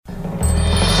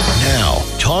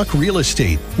Talk Real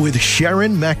Estate with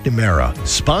Sharon McNamara,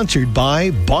 sponsored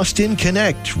by Boston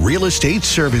Connect Real Estate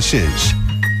Services.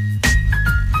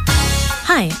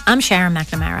 Hi, I'm Sharon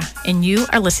McNamara, and you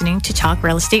are listening to Talk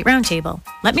Real Estate Roundtable.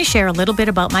 Let me share a little bit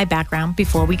about my background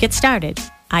before we get started.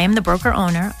 I am the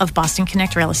broker-owner of Boston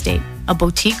Connect Real Estate, a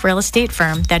boutique real estate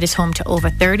firm that is home to over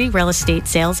 30 real estate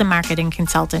sales and marketing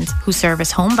consultants who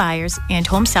service home buyers and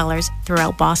home sellers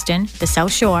throughout Boston, the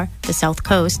South Shore, the South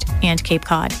Coast, and Cape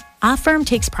Cod. Our firm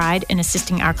takes pride in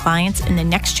assisting our clients in the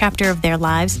next chapter of their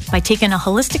lives by taking a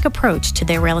holistic approach to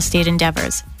their real estate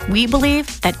endeavors. We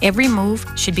believe that every move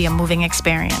should be a moving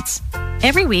experience.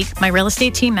 Every week, my real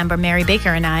estate team member, Mary Baker,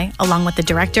 and I, along with the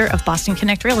director of Boston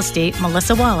Connect Real Estate,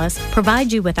 Melissa Wallace,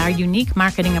 provide you with our unique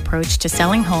marketing approach to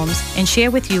selling homes and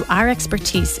share with you our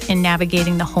expertise in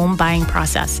navigating the home buying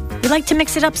process. We like to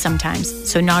mix it up sometimes,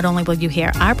 so not only will you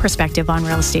hear our perspective on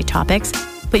real estate topics,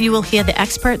 but you will hear the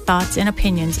expert thoughts and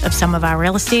opinions of some of our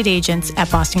real estate agents at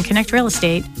Boston Connect Real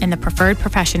Estate and the preferred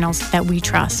professionals that we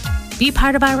trust. Be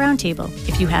part of our roundtable.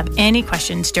 If you have any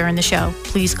questions during the show,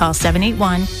 please call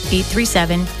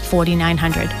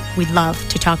 781-837-4900. We'd love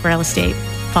to talk real estate.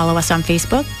 Follow us on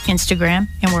Facebook, Instagram,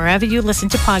 and wherever you listen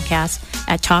to podcasts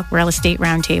at Talk Real Estate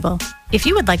Roundtable. If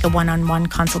you would like a one-on-one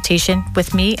consultation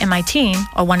with me and my team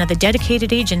or one of the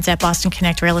dedicated agents at Boston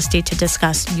Connect Real Estate to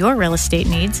discuss your real estate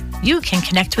needs, you can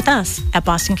connect with us at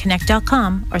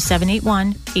bostonconnect.com or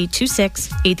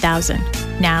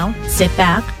 781-826-8000. Now, sit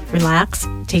back, relax,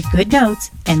 take good notes,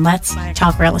 and let's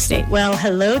talk real estate. Well,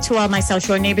 hello to all my South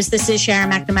Shore neighbors. This is Sharon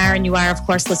McNamara, and you are, of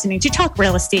course, listening to Talk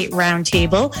Real Estate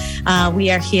Roundtable. We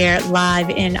are here live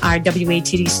in our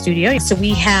WATD studio. So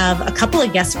we have a couple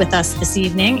of guests with us this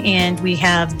evening, and we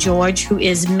have George, who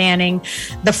is manning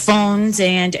the phones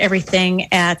and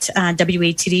everything at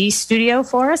WATD studio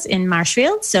for us in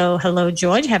Marshfield. So hello,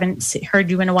 George. Haven't heard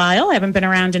you in a while. Haven't been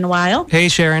around in a while. Hey,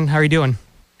 Sharon. How are you doing?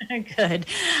 Good.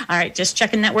 All right. Just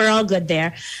checking that we're all good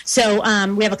there. So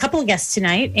we have a couple of guests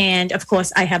tonight. And of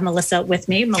course, I have Melissa with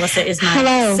me. Melissa is my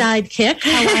sidekick.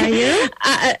 How are you?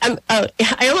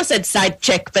 I almost said side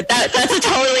chick, but that's a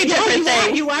totally different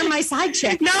thing. You are my side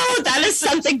chick. No, that is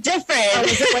something different. Oh,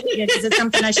 is it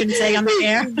something I shouldn't say on the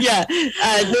air? Yeah.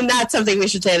 Not something we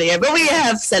should say on the air, but we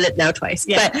have said it now twice.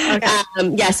 Yeah. But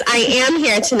okay. yes, I am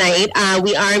here tonight.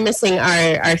 We are missing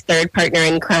our third partner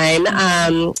in crime,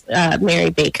 Mary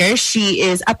Baker. She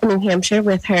is up in New Hampshire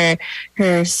with her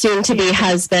soon-to-be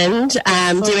husband,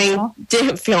 doing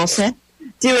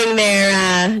their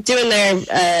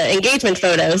engagement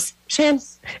photos.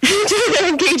 Doing their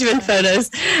engagement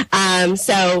photos.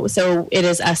 So it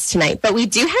is us tonight. But we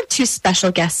do have two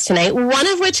special guests tonight, one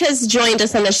of which has joined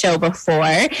us on the show before,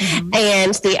 and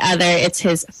the other, it's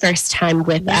his first time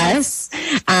with us.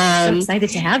 So excited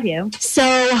to have you. So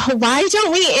why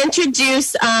don't we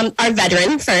introduce our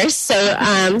veteran first? So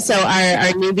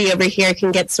our newbie over here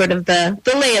can get sort of the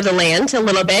lay of the land a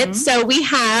little bit. So we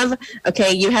have,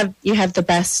 you have the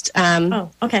best.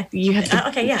 Okay. You have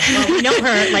okay, yeah. Well, we know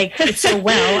her like so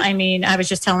well. I mean, I was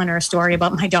just telling her a story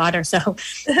about my daughter, so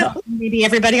maybe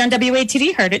everybody on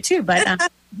WATD heard it too, but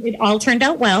it all turned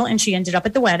out well, and she ended up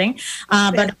at the wedding.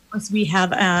 But of course, we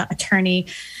have attorney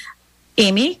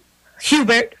Amy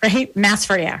Hubert, right?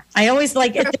 Mass-Ferrier. I always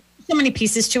like it. There's so many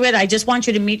pieces to it. I just want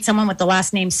you to meet someone with the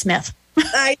last name Smith.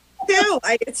 I do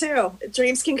too.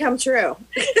 Dreams can come true.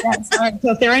 Yes. All right.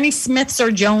 So if there are any Smiths or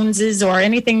Joneses or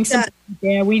anything,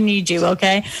 we need you.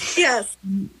 Okay. Yes.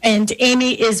 And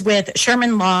Amy is with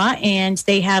Sherman Law, and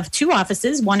they have two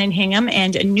offices, one in Hingham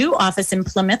and a new office in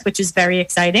Plymouth, which is very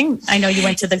exciting. I know you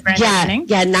went to the grand opening.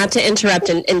 Yeah, not to interrupt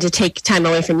and to take time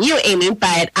away from you, Amy,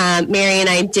 but Mary and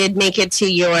I did make it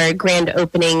to your grand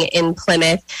opening in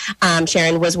Plymouth.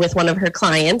 Sharon was with one of her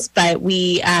clients, but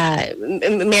Mary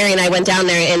and I went down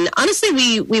there, and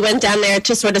honestly, we went down there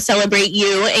to sort of celebrate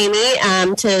you, Amy,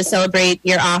 to celebrate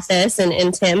your office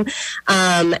and Tim.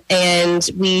 And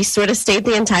we sort of stayed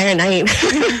the entire night.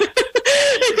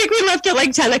 I think we left at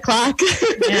like 10 o'clock.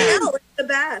 Yeah. No,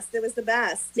 it was the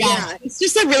best. Yeah. It's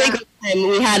just a really good time.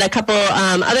 We had a couple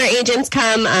other agents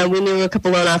come. We knew a couple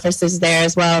loan officers there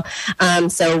as well.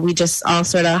 So we just all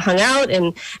sort of hung out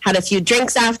and had a few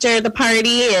drinks after the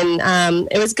party. And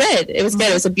it was good. It was good.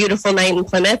 It was a beautiful night in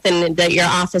Plymouth, and your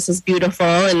office is beautiful.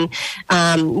 And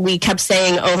we kept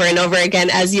saying over and over again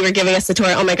as you were giving us the tour,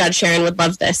 oh my God, Sharon would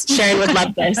love this. Sharon would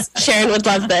love this. Sharon would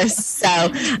love this.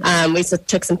 So we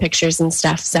took some pictures and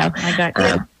stuff. So I got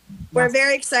you. We're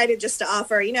very excited just to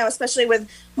offer, especially with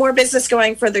more business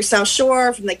going further South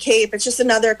Shore from the Cape. It's just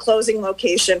another closing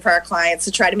location for our clients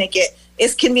to try to make it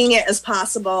as convenient as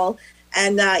possible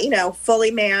and,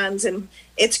 fully manned. And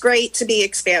it's great to be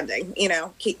expanding,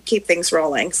 keep things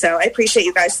rolling. So I appreciate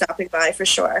you guys stopping by for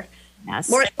sure. Yes.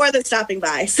 More than stopping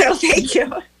by. So thank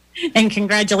you. And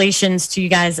congratulations to you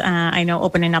guys. I know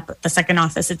opening up the second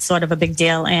office, it's sort of a big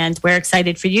deal. And we're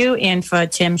excited for you and for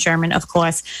Tim Sherman, of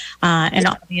course, and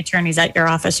all the attorneys at your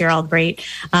office. You're all great.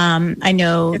 I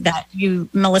know that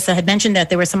Melissa, had mentioned that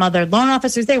there were some other loan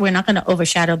officers there. We're not going to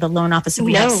overshadow the loan officer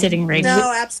we have sitting right now.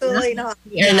 No, absolutely not.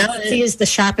 He is the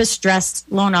sharpest dressed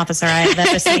loan officer I have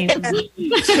ever seen.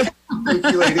 Thank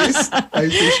you, ladies. I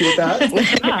appreciate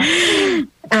that.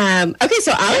 Okay,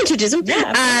 so I'll introduce him.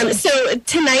 So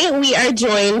tonight we are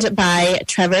joined by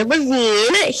Trevor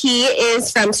Levine. He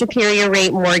is from Superior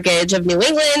Rate Mortgage of New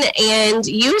England, and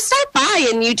you stopped by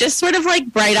and you just sort of like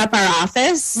bright up our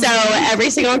office. So every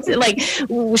single,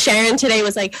 Sharon today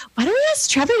was like, why don't we ask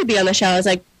Trevor to be on the show? I was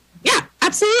like, yeah,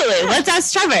 absolutely. Let's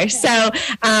ask Trevor. So,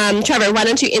 Trevor, why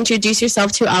don't you introduce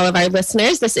yourself to all of our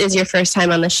listeners? This is your first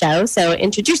time on the show. So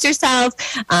introduce yourself,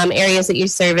 areas that you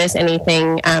service,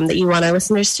 anything that you want our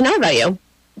listeners to know about you.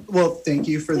 Well, thank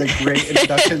you for the great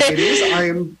introduction, ladies. I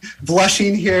am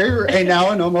blushing here right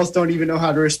now and almost don't even know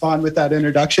how to respond with that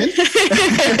introduction.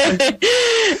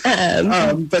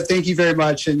 But thank you very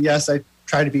much. And yes, I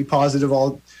try to be positive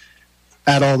all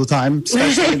the time,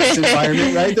 especially in this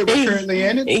environment, right, that we're currently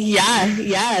in.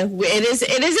 Yeah.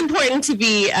 It is important to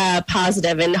be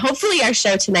positive, and hopefully our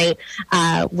show tonight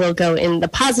will go in the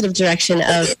positive direction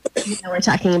of, we're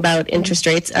talking about interest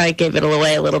rates. I gave it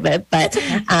away a little bit, but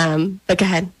go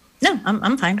ahead. No,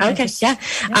 I'm fine. Okay, yeah.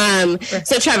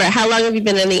 So Trevor, how long have you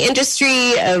been in the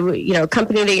industry?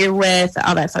 Company that you're with,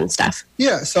 all that fun stuff.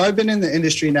 Yeah, so I've been in the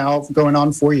industry now going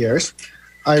on 4 years.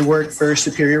 I work for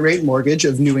Superior Rate Mortgage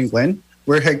of New England.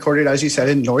 We're headquartered, as you said,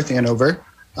 in North Andover.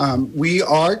 We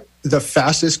are the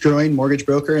fastest growing mortgage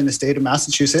broker in the state of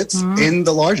Massachusetts, and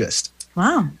the largest.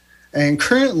 Wow. And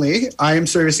currently, I am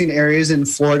servicing areas in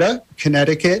Florida,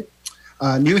 Connecticut,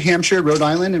 New Hampshire, Rhode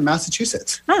Island, and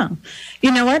Massachusetts. Oh,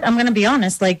 you know what? I'm going to be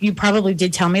honest. Like, you probably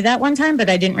did tell me that one time, but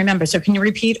I didn't remember. So can you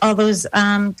repeat all those,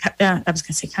 I was going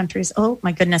to say countries. Oh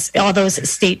my goodness. All those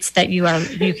states that you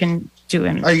can do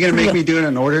in. Are you going to make me do it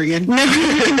in order again? No,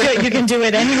 you can do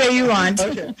it any way you want.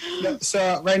 Okay.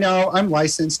 So right now I'm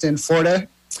licensed in Florida,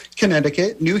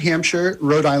 Connecticut, New Hampshire,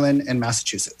 Rhode Island, and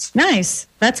Massachusetts. Nice.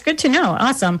 That's good to know.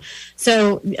 Awesome.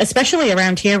 So especially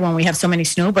around here when we have so many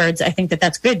snowbirds, I think that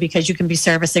that's good because you can be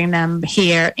servicing them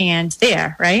here and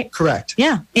there, right? Correct.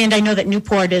 Yeah. And I know that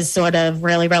Newport is sort of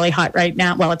really, really hot right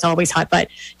now. Well, it's always hot, but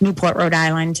Newport, Rhode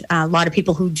Island, a lot of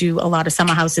people who do a lot of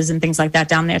summer houses and things like that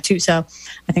down there too. So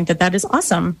I think that is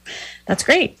awesome. That's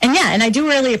great. And yeah, and I do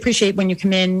really appreciate when you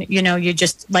come in, you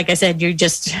just, like I said,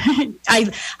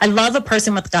 I love a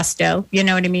person with gusto, you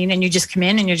know what I mean? And you just come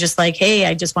in and you're just like, hey,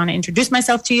 I just want to introduce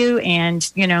myself to you.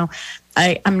 And,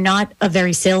 I'm not a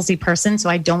very salesy person, so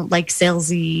I don't like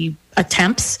salesy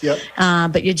attempts. Yep.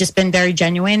 But you've just been very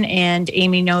genuine. And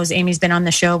Amy knows. Amy's been on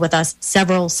the show with us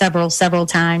several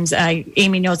times.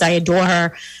 Amy knows I adore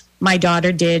her. My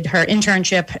daughter did her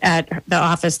internship at the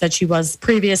office that she was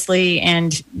previously,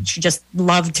 and she just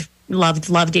loved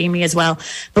Amy as well.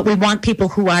 But we want people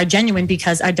who are genuine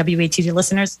because our WATD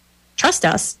listeners trust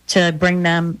us to bring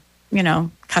them,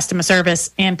 customer service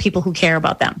and people who care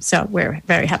about them. So we're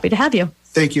very happy to have you.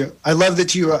 Thank you. I love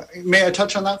that you, may I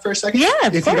touch on that for a second? Yeah,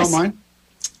 of if course. You don't mind.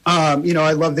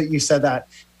 I love that you said that.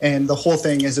 And the whole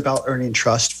thing is about earning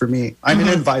trust for me. I'm an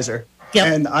advisor. Yep.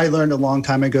 And I learned a long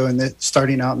time ago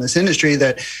starting out in this industry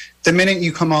that the minute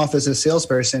you come off as a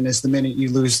salesperson is the minute you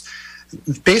lose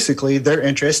basically their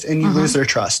interest and you lose their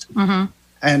trust.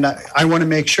 And I want to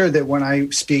make sure that when I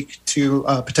speak to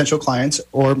potential clients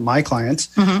or my clients,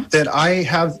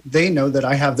 that they know that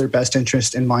I have their best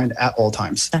interest in mind at all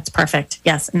times. That's perfect.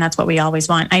 Yes. And that's what we always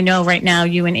want. I know right now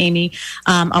you and Amy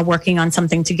are working on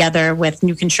something together with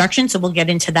new construction. So we'll get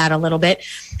into that a little bit.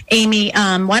 Amy,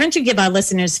 why don't you give our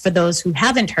listeners, for those who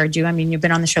haven't heard you, I mean, you've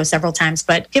been on the show several times,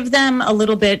 but give them a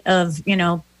little bit of,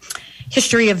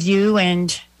 history of you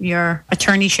and your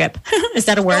attorneyship. Is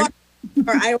that a word?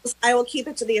 Or I will keep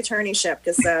it to the attorneyship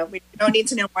because we don't need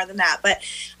to know more than that. But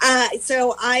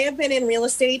so I have been in real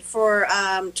estate for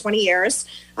 20 years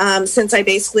since I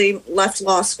basically left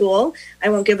law school. I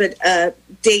won't give a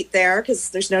date there because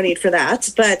there's no need for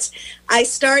that. But I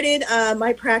started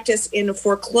my practice in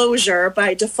foreclosure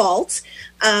by default.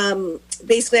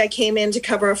 Basically, I came in to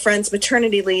cover a friend's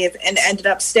maternity leave and ended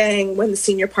up staying when the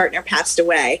senior partner passed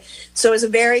away. So it was a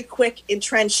very quick,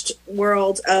 entrenched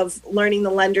world of learning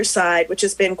the lender side, which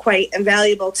has been quite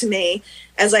invaluable to me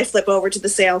as I flip over to the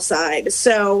sales side.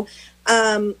 So,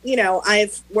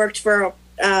 I've worked for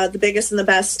the biggest and the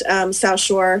best South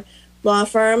Shore law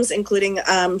firms, including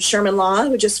Sherman Law,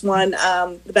 who just won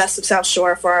the Best of South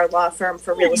Shore for our law firm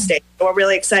for real estate. So we're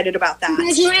really excited about that.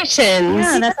 Congratulations.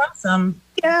 Yeah, that's awesome.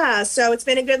 Yeah, so it's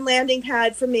been a good landing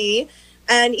pad for me.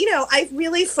 And, I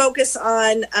really focus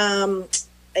on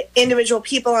individual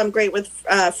people. I'm great with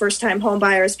first-time home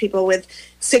buyers, people with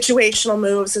situational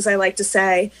moves, as I like to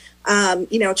say.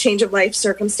 Change of life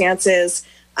circumstances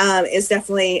is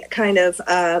definitely kind of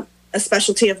a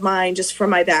specialty of mine just from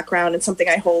my background and something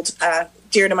I hold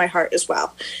dear to my heart as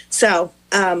well. So,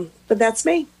 but that's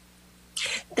me.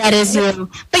 That is you.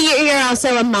 But you're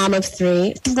also a mom of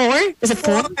 3. 4? Is it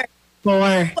 4? 4.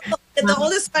 Well, the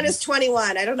oldest one is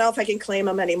 21. I don't know if I can claim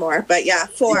him anymore, but yeah,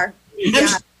 4.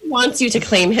 Yeah. He wants you to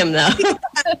claim him, though.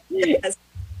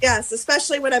 Yes,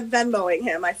 especially when I'm Venmoing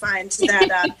him. I find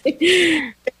that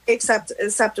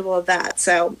acceptable of that.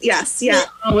 So, yes, yeah.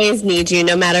 He'll always need you,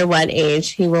 no matter what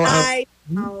age. He will.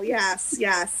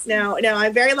 Yes. No,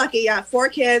 I'm very lucky. Yeah, 4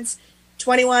 kids,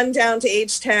 21 down to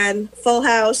age 10, full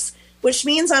house, which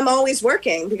means I'm always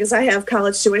working because I have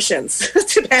college tuitions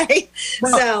to pay.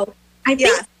 Well, so, I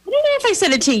don't know if I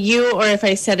said it to you or if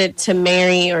I said it to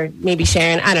Mary or maybe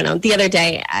Sharon. I don't know. The other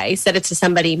day, I said it to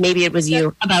somebody, maybe it was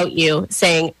you, about you,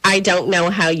 saying, I don't know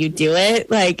how you do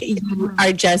it. Like,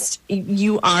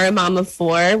 you are a mom of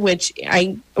 4, which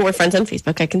we're friends on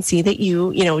Facebook. I can see that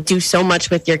you do so much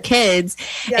with your kids.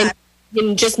 Yeah.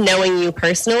 And just knowing you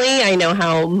personally, I know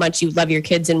how much you love your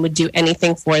kids and would do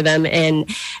anything for them.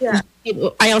 And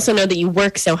I also know that you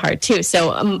work so hard too.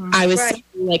 So I was saying,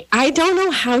 like, I don't know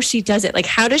how she does it. Like,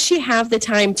 how does she have the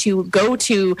time to go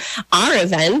to our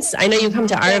events? I know you come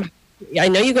to I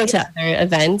know you go to other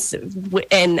events,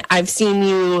 and I've seen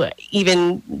you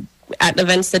even at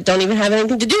events that don't even have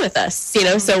anything to do with us,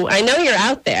 so I know you're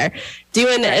out there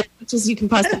doing as much as you can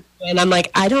possibly do. And I'm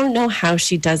like, I don't know how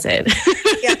she does it.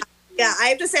 Yeah, I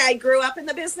have to say I grew up in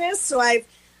the business, so I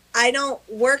don't,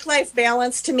 work-life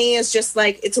balance to me is just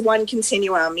like, it's one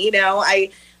continuum,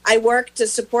 I work to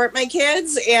support my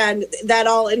kids, and that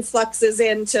all influxes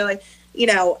into,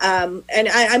 and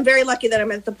I'm very lucky that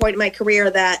I'm at the point in my career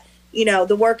that,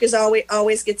 the work is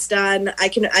always gets done. I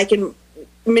can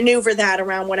maneuver that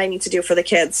around what I need to do for the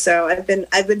kids. So I've been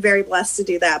very blessed to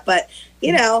do that. But,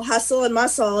 hustle and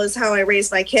muscle is how I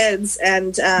raise my kids,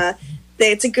 and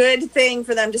it's a good thing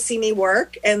for them to see me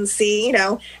work and see,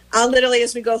 I'll literally,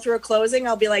 as we go through a closing,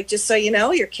 I'll be like, just so you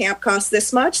know, your camp costs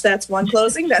this much. That's 1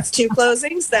 closing. That's 2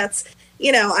 closings. That's,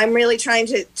 I'm really trying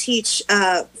to teach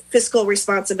fiscal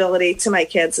responsibility to my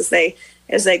kids as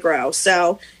they grow.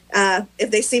 So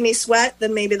if they see me sweat,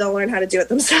 then maybe they'll learn how to do it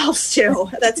themselves too.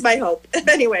 That's my hope.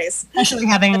 Anyways. Especially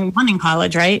having one in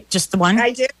college, right? Just the one?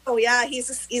 I do. Yeah.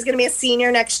 He's going to be a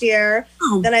senior next year.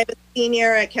 Oh. Then I have a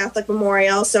senior at Catholic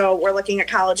Memorial. So we're looking at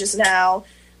colleges now.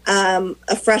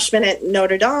 A freshman at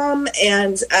Notre Dame,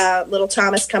 and little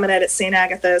Thomas coming at St.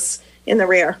 Agatha's in the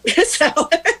rear. So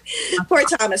poor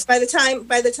Thomas. By the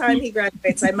time he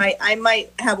graduates, I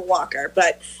might have a walker,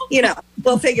 but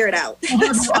we'll figure it out.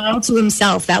 All to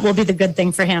himself. That will be the good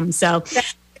thing for him. So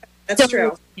that's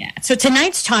true. Yeah. So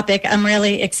tonight's topic, I'm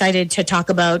really excited to talk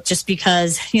about, just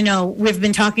because, we've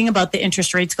been talking about the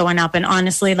interest rates going up. And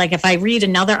honestly, like, if I read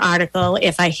another article,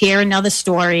 if I hear another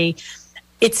story,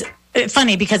 it's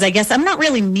funny because I guess I'm not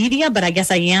really media, but I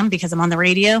guess I am because I'm on the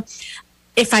radio.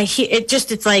 If I hear it,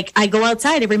 it's like I go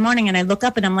outside every morning and I look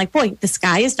up and I'm like, boy, the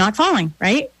sky is not falling,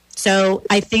 right? So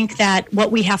I think that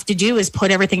what we have to do is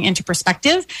put everything into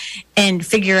perspective and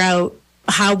figure out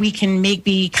how we can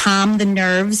calm the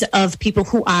nerves of people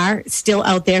who are still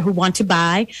out there who want to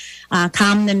buy,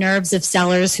 calm the nerves of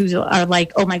sellers who are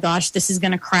like, oh my gosh, this is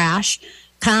going to crash.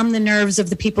 Calm the nerves of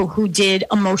the people who did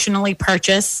emotionally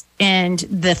purchase and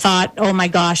the thought, oh my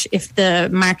gosh, if the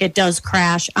market does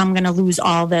crash, I'm going to lose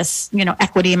all this,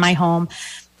 equity in my home.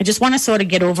 I just want to sort of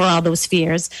get over all those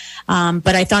fears.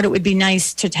 But I thought it would be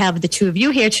nice to have the two of you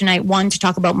here tonight, one, to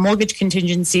talk about mortgage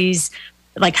contingencies,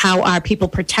 like how are people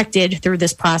protected through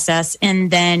this process, and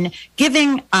then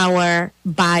giving our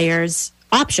buyers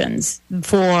options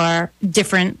for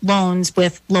different loans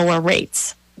with lower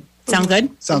rates. Sound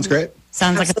good? Sounds great.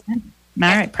 Sounds like a plan. All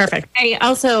right, perfect. I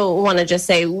also want to just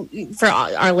say, for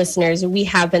our listeners, we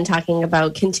have been talking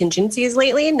about contingencies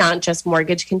lately, not just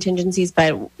mortgage contingencies,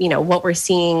 but what we're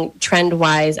seeing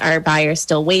trend-wise, are buyers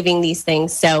still waiving these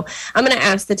things? So I'm going to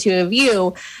ask the two of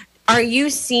you, are you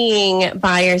seeing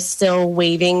buyers still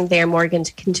waiving their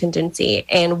mortgage contingency,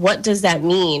 and what does that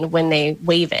mean when they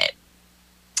waive it?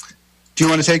 Do you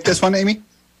want to take this one, Amy?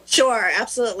 Sure,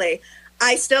 absolutely.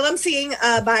 I still am seeing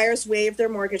buyers waive their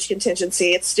mortgage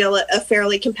contingency. It's still a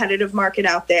fairly competitive market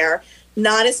out there.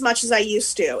 not as much as I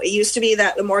used to. It used to be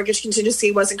that the mortgage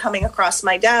contingency wasn't coming across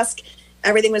my desk.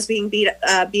 Everything was being beat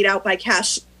out by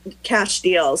cash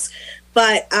deals.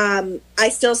 But I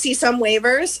still see some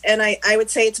waivers, and I would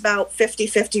say it's about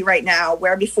 50-50 right now,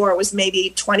 where before it was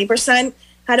maybe 20%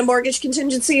 had a mortgage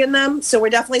contingency in them. So we're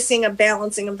definitely seeing a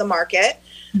balancing of the market.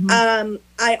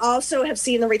 I also have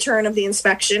seen the return of the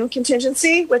inspection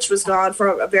contingency, which was gone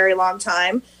for a very long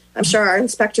time. I'm sure our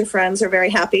inspector friends are very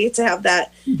happy to have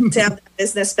that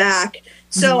business back.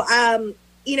 So,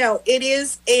 it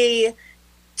is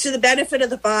to the benefit of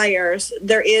the buyers,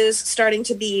 there is starting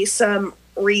to be some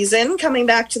reason coming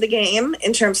back to the game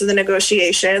in terms of the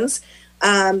negotiations.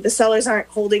 The sellers aren't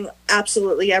holding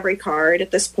absolutely every card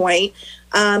at this point.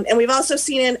 And we've also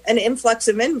seen an influx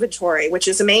of inventory, which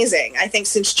is amazing. I think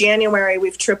since January,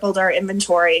 we've tripled our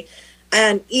inventory.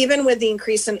 And even with the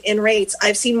increase in rates,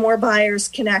 I've seen more buyers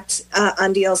connect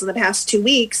on deals in the past 2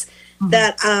 weeks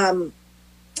that,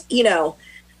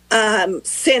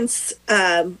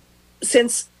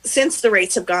 since the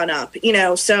rates have gone up,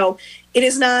 so it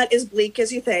is not as bleak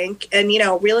as you think. And,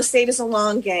 real estate is a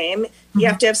long game. You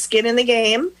have to have skin in the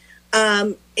game.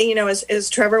 And, as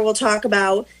Trevor will talk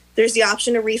about, there's the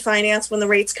option to refinance when the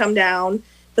rates come down,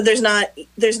 but there's not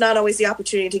always the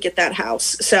opportunity to get that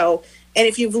house. So, and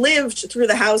if you've lived through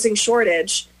the housing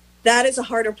shortage, that is a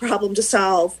harder problem to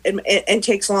solve and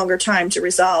takes longer time to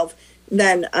resolve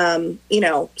than,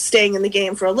 staying in the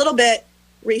game for a little bit,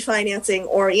 refinancing,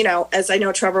 or, as I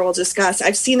know Trevor will discuss,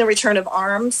 I've seen the return of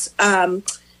ARMs,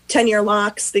 10-year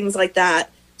locks, things like that.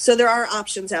 So there are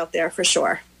options out there for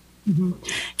sure.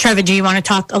 Trevor, do you want to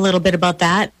talk a little bit about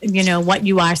that? What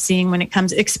you are seeing when it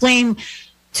comes, explain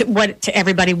to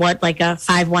everybody what like a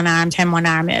 5-1 arm, 10-1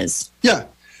 arm is. Yeah.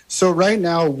 So right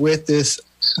now with this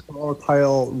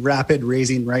volatile, rapid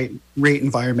raising rate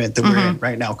environment that we're in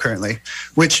right now currently,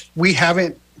 which we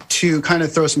haven't, to kind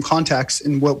of throw some context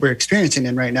in what we're experiencing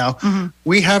in right now,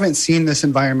 we haven't seen this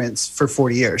environment for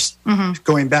 40 years,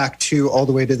 going back to all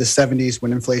the way to the 70s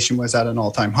when inflation was at an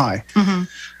all-time high.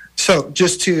 So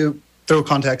just to throw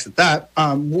context at that,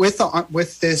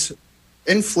 with this,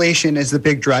 inflation is the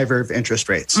big driver of interest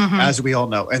rates, as we all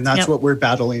know. And that's what we're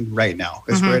battling right now,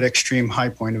 is we're at an extreme high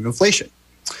point of inflation.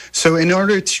 So in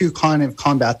order to kind of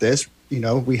combat this,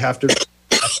 we have to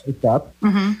wake up.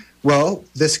 Well,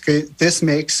 this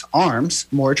makes ARMs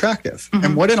more attractive.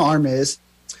 And what an ARM is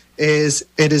it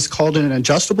is called an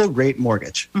adjustable rate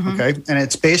mortgage, okay? And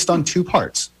it's based on two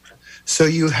parts. So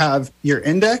you have your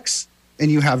index and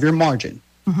you have your margin.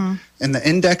 And the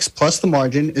index plus the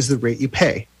margin is the rate you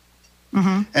pay.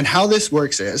 And how this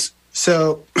works is,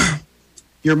 so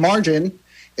your margin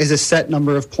is a set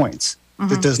number of points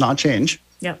that does not change.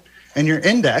 And your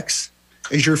index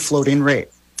is your floating rate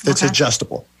that's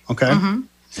adjustable, okay?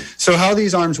 So how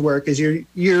these ARMs work is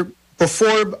you're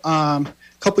before a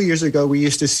couple years ago, we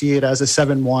used to see it as a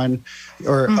 7-1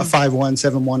 or a 5-1,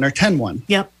 7-1 or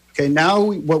 10-1. Okay, now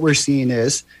what we're seeing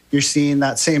is you're seeing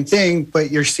that same thing,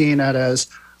 but you're seeing it as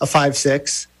a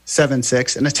 5-6,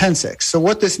 7-6, and a 10-6. So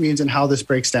what this means and how this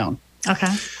breaks down.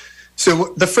 Okay.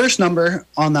 So the first number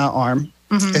on that ARM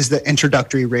is the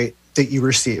introductory rate that you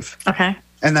receive. Okay.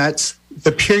 And that's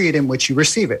the period in which you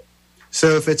receive it.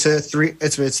 So if it's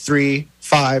it's 3,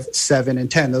 5, 7,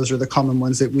 and 10, those are the common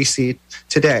ones that we see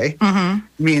today.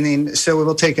 Meaning, so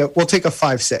we'll take a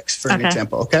 5-6 for an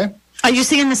example. Okay. Are you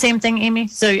seeing the same thing, Amy?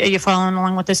 So are you following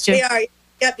along with this too? We are.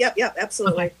 Yep.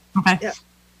 Absolutely. Okay. Yep.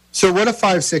 So what a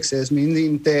 5-6 is,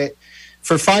 meaning that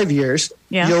for 5 years,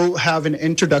 you'll have an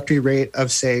introductory rate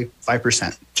of say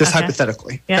 5%, just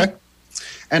hypothetically. Okay.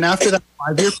 And after that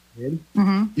 5-year period,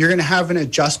 you're going to have an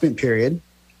adjustment period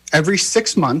every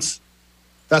 6 months.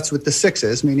 That's what the 6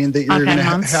 is, meaning that you're going to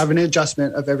have an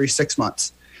adjustment of every 6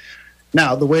 months.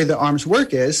 Now, the way the ARMs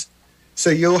work is, so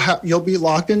you'll be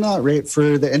locked in that rate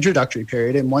for the introductory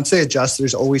period, and once they adjust,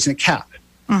 there's always a cap.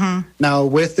 Now,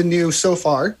 with the new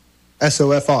SOFR,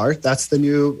 that's the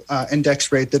new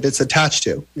index rate that it's attached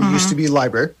to. It used to be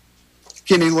LIBOR.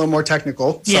 Getting a little more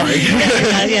technical. Sorry.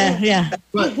 Yeah.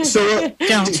 But, so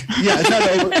don't. Yeah, it's not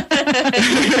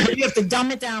over. You have to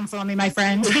dumb it down for me, my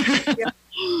friend.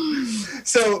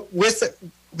 So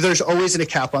there's always a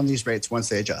cap on these rates once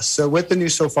they adjust. So with the new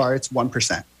SOFR, it's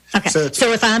 1%. Okay.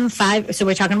 So if I'm 5, so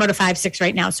we're talking about a 5-6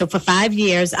 right now. So for 5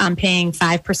 years, I'm paying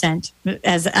 5%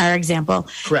 as our example.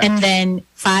 Correct. And then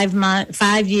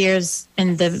 5 years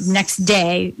and the next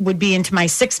day would be into my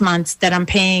 6 months that I'm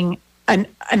paying an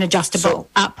adjustable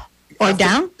up or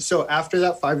down. So after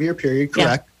that 5-year period,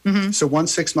 correct. So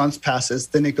once 6 months passes,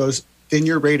 then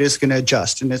your rate is going to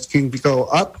adjust, and it can go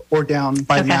up or down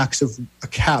by max of a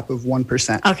cap of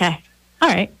 1%. Okay. All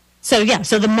right. So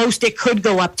the most it could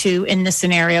go up to in this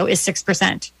scenario is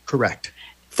 6%. Correct.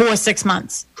 For 6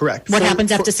 months. Correct. What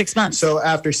happens after 6 months? So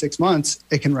after 6 months,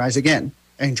 it can rise again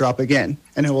and drop again,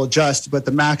 and it will adjust, but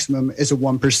the maximum is a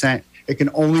 1%. It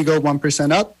can only go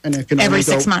 1% up, and it can every only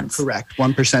 6 go, months. Correct,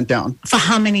 1% down. For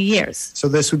how many years? So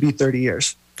this would be 30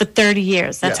 years. For 30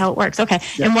 years. That's how it works. Okay.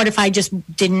 Yeah. And what if I just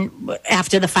didn't,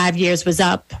 after the 5 years was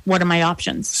up, what are my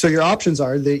options? So your options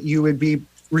are that you would be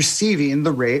receiving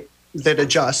the rate that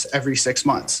adjusts every 6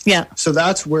 months. Yeah. So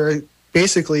that's where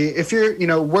basically, if you're,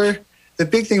 the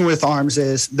big thing with ARMs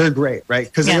is they're great, right?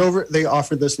 Because they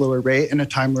offer this lower rate in a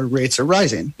time where rates are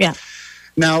rising. Yeah.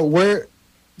 Now,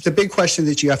 the big question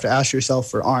that you have to ask yourself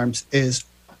for ARMs is,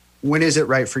 when is it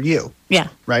right for you? Yeah.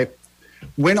 Right?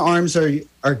 When ARMs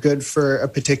are good for a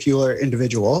particular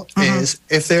individual is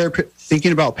if they're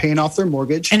thinking about paying off their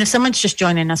mortgage. And if someone's just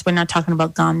joining us, we're not talking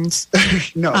about guns.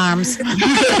 No. ARMs.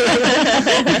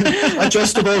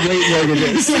 Adjustable rate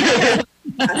mortgages.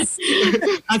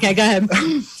 Okay, go ahead.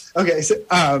 Okay, so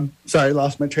sorry,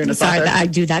 lost my train of thought. Sorry, I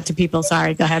do that to people.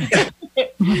 Sorry, go ahead.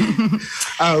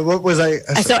 What was I?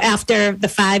 So after the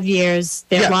 5 years,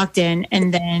 they're locked in,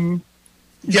 and then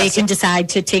they can decide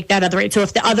to take that other rate. So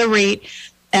if the other rate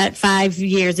at 5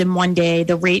 years in one day,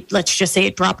 the rate, let's just say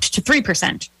it dropped to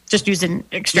 3%, just using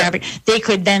extravagant, they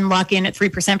could then lock in at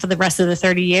 3% for the rest of the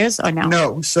 30 years, or no?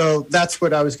 No, so that's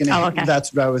what I was going to. Okay.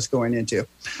 That's what I was going into.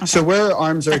 Okay. So where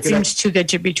ARMs are, that seems too good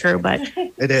to be true, but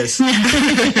it is.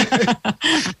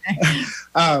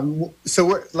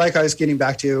 So like I was getting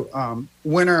back to,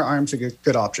 when are ARMs a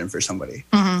good option for somebody?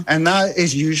 And that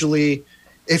is usually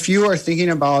if you are thinking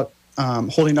about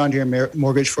holding on to your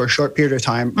mortgage for a short period of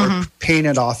time or paying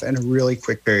it off in a really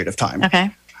quick period of time.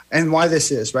 Okay. And why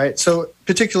this is, right? So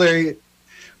particularly,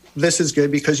 this is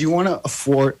good because you want to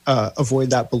avoid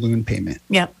that balloon payment.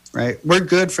 Yeah. Right. We're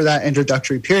good for that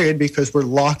introductory period because we're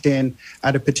locked in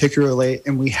at a particular rate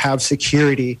and we have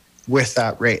security with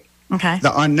that rate. Okay.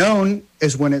 The unknown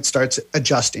is when it starts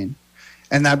adjusting.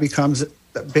 And that becomes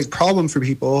a big problem for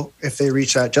people if they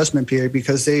reach that adjustment period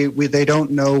because they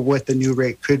don't know what the new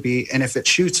rate could be. And if it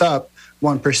shoots up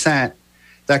 1%,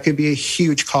 that could be a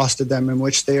huge cost to them in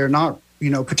which they are not,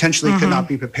 potentially could not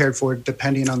be prepared for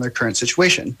depending on their current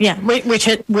situation. Yeah,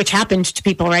 which happened to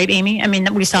people, right, Amy? I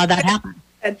mean, we saw that happen.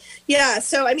 Yeah.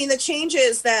 So, I mean, the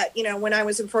changes that, when I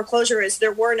was in foreclosure is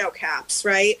there were no caps,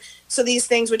 right? So these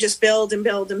things would just build and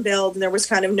build and build. And there was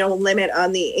kind of no limit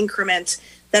on the increment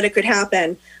that it could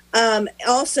happen.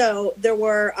 Also, there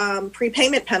were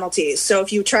prepayment penalties. So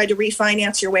if you tried to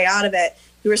refinance your way out of it,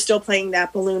 you were still paying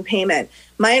that balloon payment.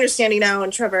 My understanding now,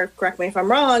 and Trevor, correct me if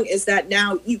I'm wrong, is that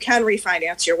now you can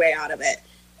refinance your way out of it.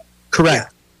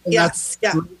 Correct. Yeah. Yes.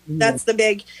 That's the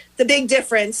big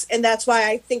difference. And that's why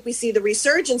I think we see the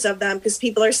resurgence of them because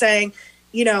people are saying,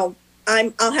 I'll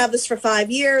have this for 5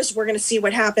 years. We're going to see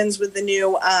what happens with the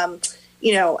new,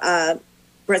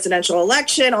 presidential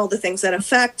election, all the things that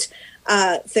affect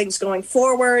things going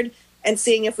forward and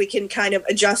seeing if we can kind of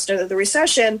adjust under the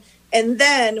recession. And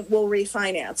then we'll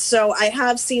refinance. So I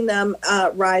have seen them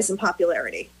rise in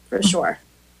popularity for sure.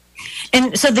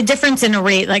 And so the difference in a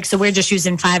rate, so we're just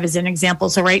using 5 as an example.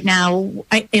 So right now,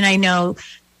 I know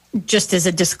just as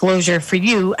a disclosure for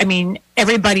you, I mean,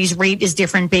 everybody's rate is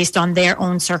different based on their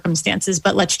own circumstances.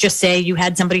 But let's just say you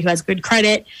had somebody who has good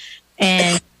credit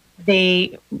and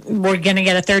they were going to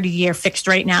get a 30-year fixed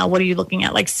right now. What are you looking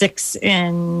at? Like 6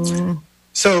 and...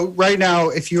 So right now,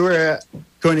 if you were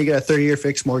going to get a 30-year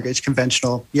fixed mortgage,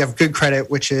 conventional, you have good credit,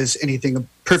 which is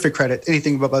perfect credit,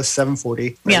 anything above 740.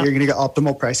 Right? Yeah. You're going to get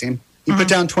optimal pricing. You put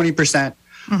down 20%.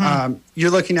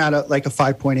 You're looking at a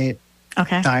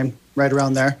 5.8 time, right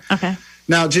around there. Okay.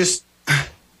 Now,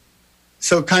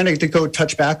 so kind of to go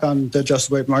touch back on the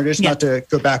adjustable rate mortgage, not to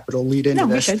go back, but it'll lead into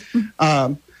this. We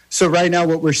should. So right now,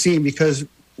 what we're seeing, because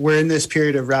we're in this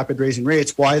period of rapid raising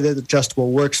rates, why the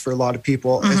adjustable works for a lot of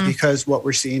people is because what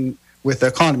we're seeing with the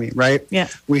economy, right? Yeah.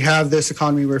 We have this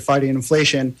economy, we're fighting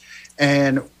inflation.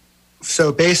 And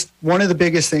so one of the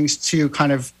biggest things to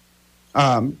kind of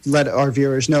let our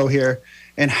viewers know here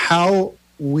and how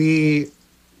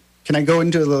can I go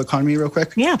into the economy real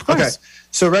quick? Yeah, of course. Okay.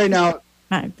 So right now.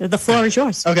 The floor is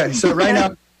yours. Okay. So right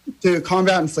now, to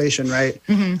combat inflation, right,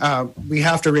 we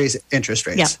have to raise interest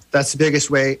rates. Yeah. That's the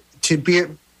biggest way to be.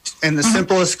 In the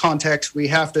simplest context, we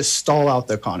have to stall out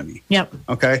the economy. Yep.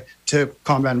 Okay. To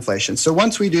combat inflation. So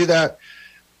once we do that,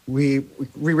 we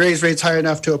raise rates high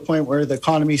enough to a point where the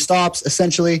economy stops,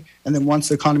 essentially. And then once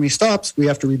the economy stops, we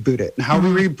have to reboot it. And how we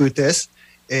reboot this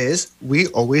is we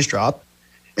always drop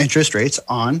interest rates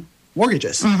on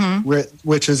mortgages,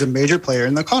 which is a major player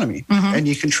in the economy. And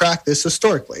you can track this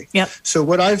historically. Yep. So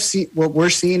what we're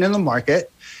seeing in the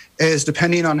market is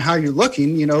depending on how you're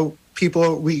looking,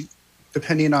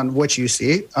 depending on what you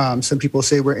see, some people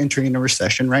say we're entering a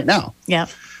recession right now. Yeah.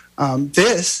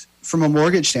 This, from a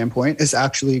mortgage standpoint, is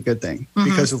actually a good thing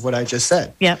because of what I just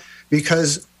said. Yeah.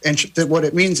 Because what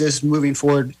it means is moving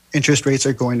forward, interest rates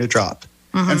are going to drop.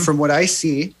 And from what I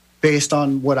see, based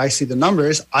on what I see the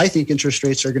numbers, I think interest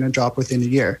rates are going to drop within a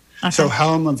year. Okay. So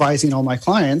how I'm advising all my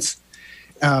clients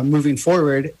moving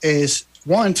forward is,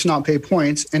 one, to not pay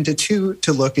points, and two,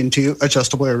 to look into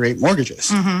adjustable rate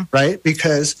mortgages, right?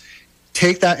 Because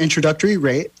take that introductory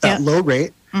rate, that low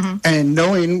rate, and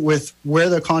knowing with where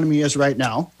the economy is right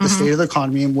now, the state of the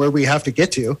economy and where we have to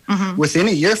get to, within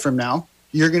a year from now,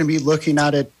 you're going to be looking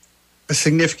at a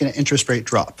significant interest rate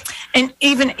drop. And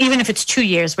even if it's 2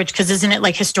 years, because isn't it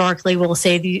like historically we'll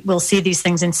see these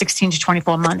things in 16 to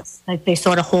 24 months, like they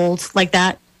sort of hold like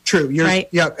that? True. Right?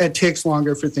 Yeah, it takes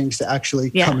longer for things to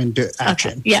actually come into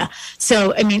action. Okay. Yeah.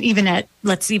 So, I mean, even at,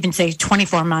 let's even say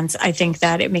 24 months, I think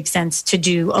that it makes sense to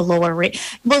do a lower rate.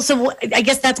 Well, so I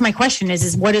guess that's my question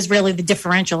is what is really the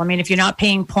differential? I mean, if you're not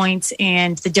paying points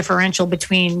and the differential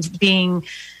between being,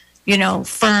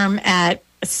 firm at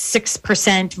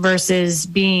 6% versus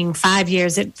being 5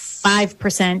 years at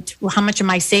 5%, well, how much am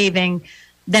I saving?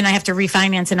 Then I have to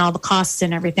refinance and all the costs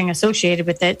and everything associated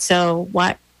with it. So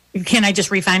can I just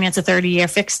refinance a 30-year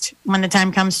fixed when the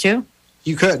time comes too?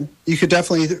 You could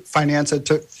definitely finance a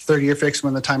 30-year fixed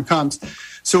when the time comes.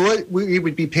 So what we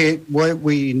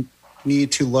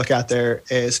need to look at there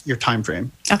is your time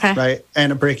frame. Okay. Right.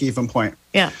 And a break-even point.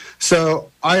 Yeah.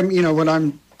 So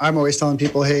I'm always telling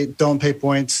people, hey, don't pay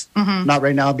points, not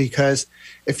right now, because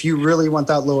if you really want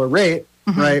that lower rate,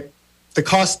 right, the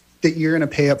cost that you're going to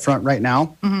pay up front right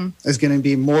now is going to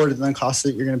be more than the cost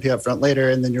that you're going to pay up front later.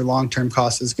 And then your long-term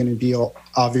cost is going to be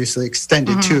obviously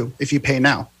extended too, if you pay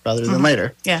now rather than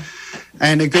later. Yeah.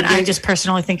 And I just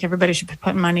personally think everybody should be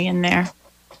putting money in their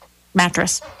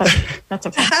mattress, but that's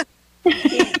okay.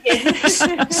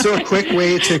 So a quick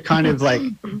way to kind of like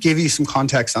give you some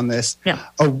context on this. Yeah.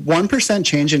 A 1%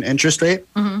 change in interest rate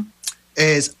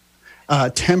is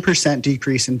a 10%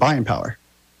 decrease in buying power.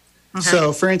 Okay.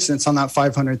 So for instance, on that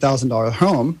 $500,000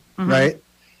 home, right?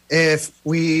 If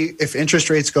interest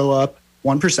rates go up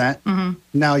 1%,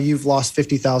 now you've lost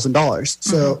 $50,000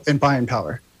 so in buying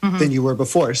power than you were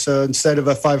before. So instead of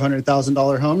a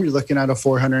 $500,000 home, you're looking at a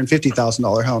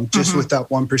 $450,000 home just with that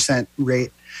 1%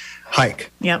 rate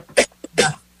hike. Yep.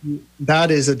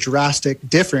 That is a drastic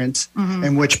difference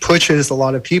in which pushes a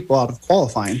lot of people out of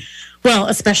qualifying. Well,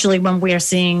 especially when we're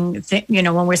seeing,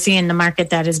 when we're seeing the market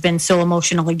that has been so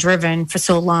emotionally driven for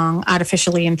so long,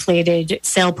 artificially inflated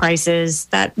sale prices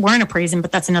that weren't appraising,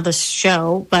 but that's another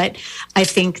show. But I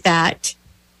think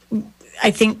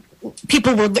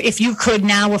people will, if you could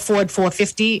now afford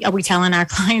 $450, are we telling our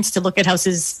clients to look at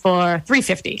houses for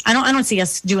 $350? I don't see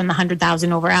us doing the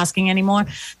 $100,000 over asking anymore.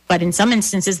 But in some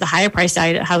instances, the higher priced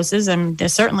houses, they're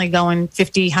certainly going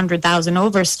 $50,000, $100,000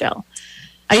 over still.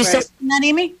 Are you still seeing that,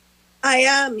 Amy? I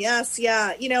am. Yes.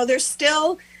 Yeah.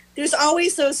 There's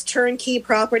always those turnkey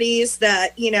properties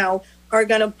that, are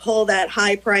going to pull that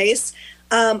high price.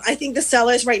 I think the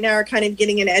sellers right now are kind of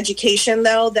getting an education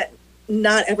though, that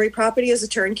not every property is a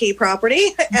turnkey property.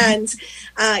 And,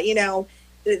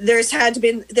 there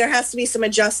has to be some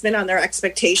adjustment on their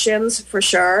expectations for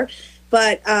sure.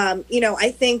 But,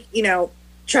 I think,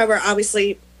 Trevor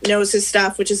obviously knows his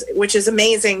stuff, which is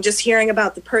amazing. Just hearing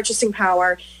about the purchasing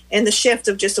power and the shift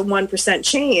of just a 1%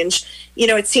 change,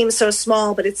 it seems so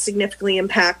small, but it significantly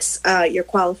impacts your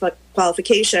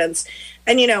qualifications.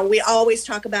 And, we always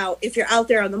talk about if you're out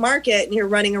there on the market and you're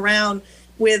running around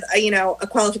with, a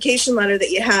qualification letter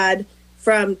that you had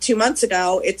from 2 months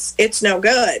ago, it's no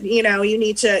good. You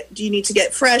need to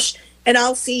get fresh. And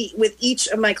I'll see with each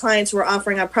of my clients who are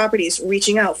offering on properties,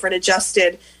 reaching out for an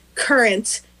adjusted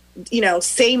current,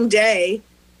 same day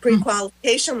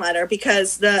pre-qualification letter,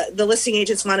 because the listing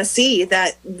agents want to see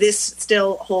that this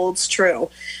still holds true.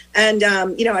 And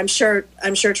I'm sure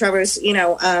Trevor's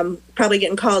probably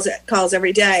getting calls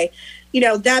every day.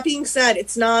 That being said,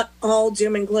 it's not all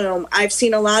doom and gloom. I've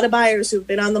seen a lot of buyers who've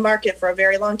been on the market for a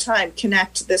very long time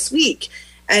connect this week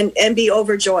and be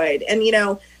overjoyed. And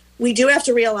we do have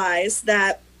to realize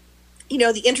that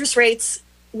the interest rates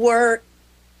were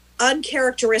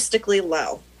uncharacteristically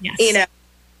low. Yes.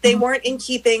 They weren't in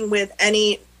keeping with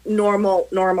any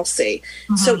normalcy.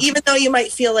 So even though you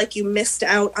might feel like you missed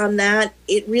out on that,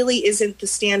 it really isn't the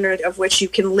standard of which you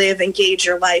can live and gauge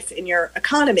your life in your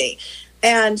economy.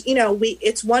 And,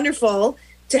 it's wonderful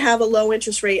to have a low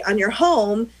interest rate on your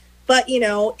home. But,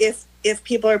 if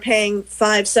people are paying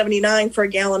 $5.79 for a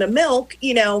gallon of milk,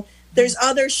 there's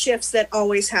other shifts that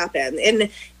always happen.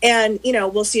 And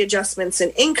we'll see adjustments in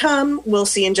income, we'll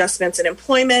see adjustments in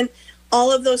employment.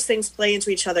 All of those things play into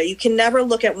each other. You can never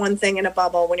look at one thing in a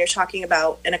bubble when you're talking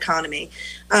about an economy.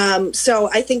 So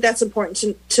I think that's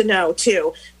important to know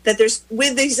too, that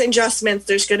with these adjustments,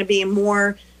 there's going to be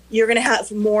more, you're going to have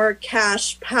more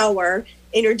cash power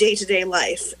in your day-to-day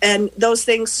life. And those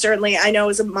things certainly, I know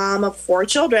as a mom of 4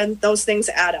 children, those things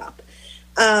add up.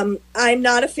 I'm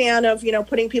not a fan of,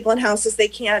 putting people in houses they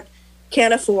can't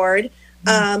afford.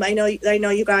 I know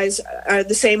you guys are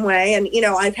the same way. And,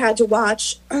 I've had to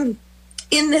watch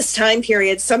in this time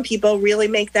period, some people really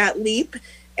make that leap,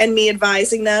 and me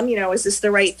advising them, is this the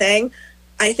right thing?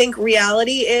 I think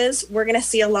reality is we're going to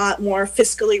see a lot more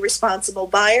fiscally responsible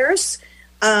buyers.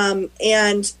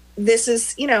 And this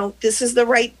is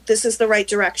the right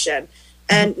direction,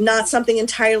 and not something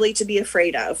entirely to be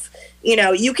afraid of.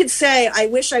 You could say, I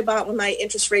wish I bought when my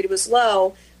interest rate was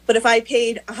low, but if I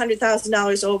paid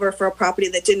 $100,000 over for a property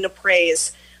that didn't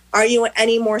appraise, are you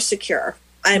any more secure?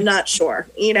 I'm not sure,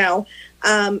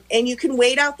 and you can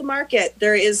wait out the market.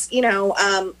 There is,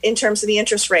 in terms of the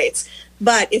interest rates,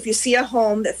 but if you see a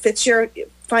home that fits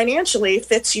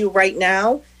you right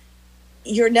now,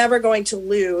 you're never going to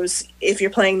lose if you're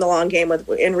playing the long game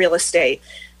in real estate.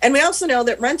 And we also know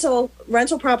that rental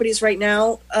properties right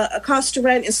now, a cost to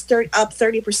rent is up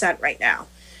 30% right now.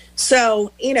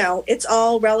 So, it's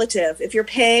all relative. If you're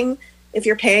paying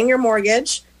your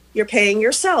mortgage, you're paying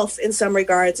yourself in some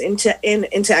regards into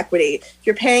equity. If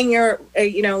you're paying your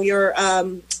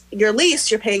lease,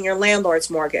 you're paying your landlord's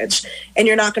mortgage, and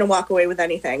you're not going to walk away with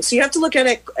anything. So you have to look at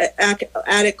it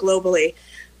globally.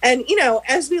 And,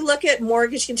 as we look at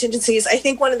mortgage contingencies, I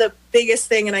think one of the biggest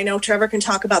thing, and I know Trevor can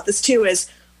talk about this too, is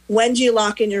when do you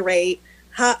lock in your rate?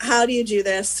 How do you do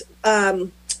this?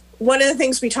 One of the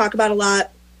things we talk about a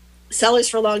lot, sellers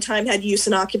for a long time had use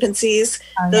and occupancies.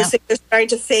 Those things are starting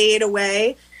to fade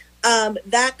away.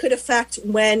 That could affect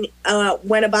when a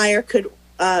buyer could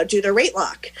do their rate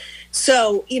lock.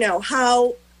 So,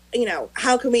 how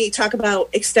can we talk about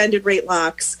extended rate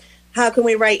locks? How can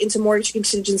we write into mortgage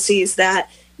contingencies that,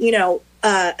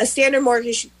 a standard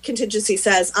mortgage contingency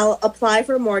says, I'll apply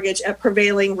for a mortgage at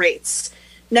prevailing rates.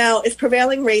 Now, if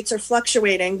prevailing rates are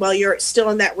fluctuating while you're still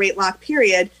in that rate lock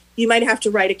period, you might have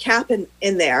to write a cap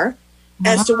in there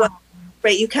as to what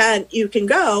rate you can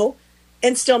go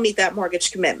and still meet that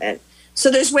mortgage commitment. So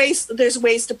there's ways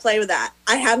to play with that.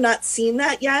 I have not seen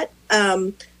that yet,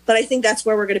 but I think that's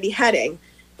where we're going to be heading.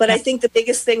 But I think the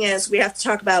biggest thing is we have to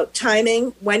talk about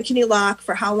timing. When can you lock?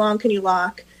 For how long can you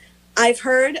lock? I've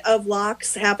heard of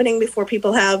locks happening before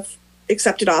people have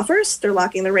accepted offers. They're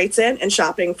locking the rates in and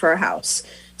shopping for a house.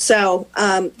 So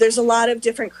there's a lot of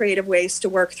different creative ways to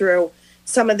work through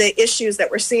some of the issues that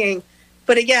we're seeing.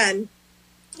 But again,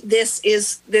 this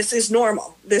is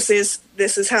normal. This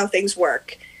is how things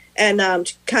work, and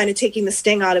kind of taking the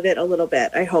sting out of it a little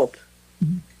bit, I hope.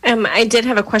 I did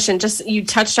have a question. Just you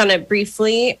touched on it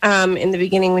briefly in the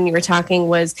beginning when you were talking,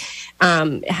 was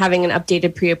having an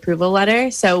updated pre-approval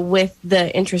letter. So with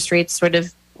the interest rates sort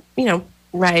of,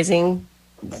 rising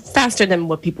faster than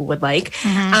what people would like,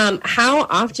 how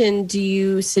often do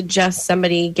you suggest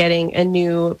somebody getting a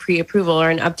new pre-approval or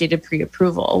an updated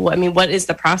pre-approval? I mean, what is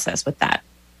the process with that?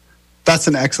 That's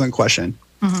an excellent question.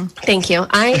 Thank you.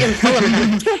 I am full of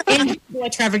And before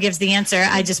Trevor gives the answer,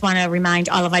 I just want to remind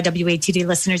all of our WATD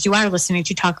listeners, you are listening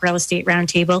to Talk Real Estate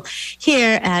Roundtable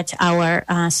here at our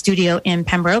studio in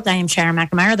Pembroke. I am Sharon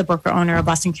McNamara, the broker owner of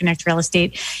Boston Connect Real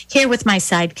Estate, here with my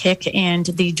sidekick and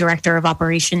the director of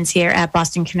operations here at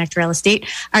Boston Connect Real Estate.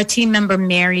 Our team member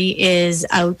Mary is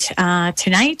out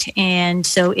tonight, and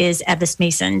so is Evis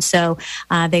Mason. So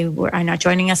they are not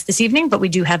joining us this evening, but we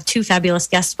do have 2 fabulous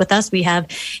guests with us. We have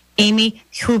Amy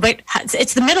Hubert.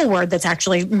 It's the middle word that's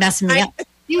actually messing me up.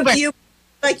 Hubert.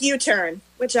 Like U-turn,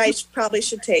 which I probably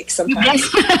should take sometimes.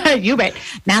 Hubert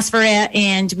Masfera,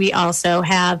 and we also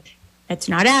have, it's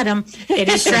not Adam, it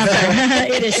is Trevor.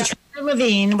 It is Trevor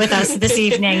Levine with us this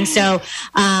evening. So,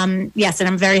 yes, and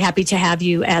I'm very happy to have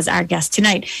you as our guest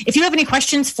tonight. If you have any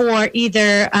questions for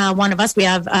either one of us, we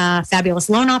have a fabulous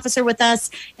loan officer with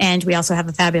us, and we also have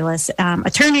a fabulous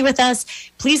attorney with us.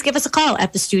 Please give us a call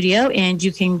at the studio, and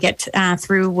you can get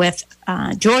through with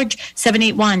George,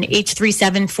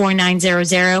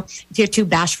 781-837-4900. If you're too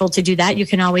bashful to do that, you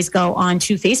can always go on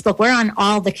to Facebook. We're on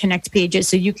all the Connect pages,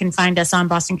 so you can find us on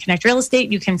Boston Connect Real Estate.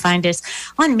 You can find us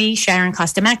on me, Sharon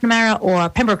Costa McNamara, or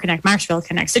Pembroke Connect, Marshville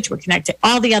Connect, Situate Connect,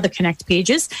 all the other Connect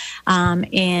pages.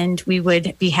 And we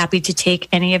would be happy to take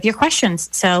any of your questions.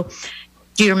 So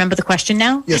Do you remember the question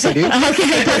now? Yes, I do.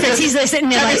 Okay, perfect. He's sitting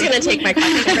there. I was going to take my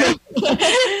question.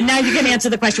 Now you can answer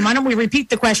the question. Why don't we repeat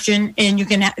the question and you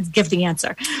can give the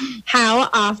answer? How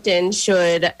often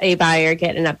should a buyer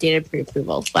get an updated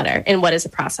pre-approval letter, and what is the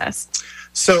process?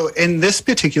 So in this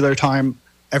particular time,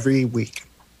 every week.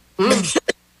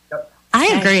 I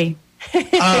agree.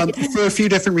 For a few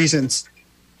different reasons.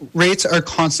 Rates are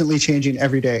constantly changing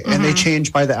every day, and they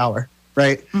change by the hour,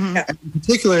 right? And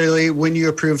particularly when you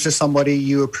approve to somebody,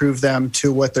 you approve them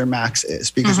to what their max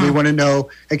is, because we want to know,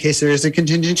 in case there is a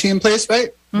contingency in place, right,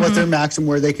 what their max and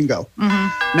where they can go.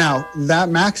 Now, that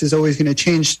max is always going to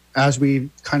change, as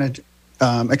we kind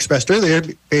of expressed earlier,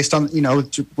 based on,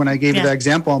 when I gave you the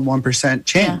example on 1%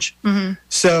 change.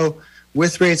 So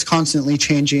with rates constantly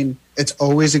changing, it's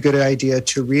always a good idea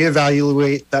to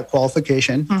reevaluate that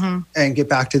qualification and get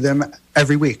back to them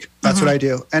every week. That's what I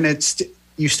do. And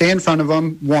you stay in front of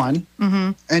them, one,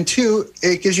 and two,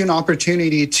 it gives you an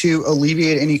opportunity to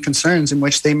alleviate any concerns in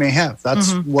which they may have.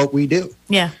 That's what we do.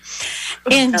 Yeah.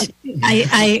 And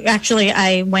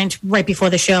I went right before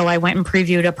the show, I went and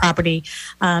previewed a property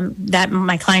that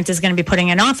my client is going to be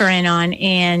putting an offer in on.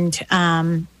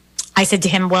 And I said to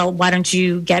him, well, why don't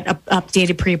you get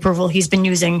updated pre-approval? He's been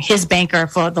using his banker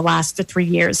for the last 3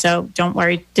 years. So don't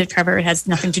worry, Trevor, it has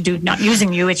nothing to do with not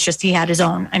using you. It's just he had his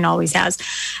own and always has.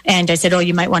 And I said, oh,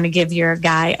 you might want to give your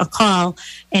guy a call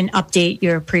and update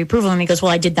your pre-approval. And he goes, well,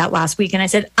 I did that last week. And I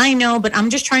said, I know, but I'm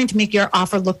just trying to make your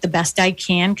offer look the best I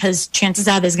can, because chances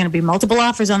are there's going to be multiple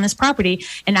offers on this property.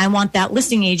 And I want that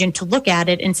listing agent to look at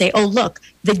it and say, oh, look,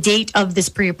 the date of this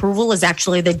pre-approval is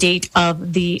actually the date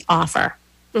of the offer.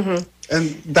 And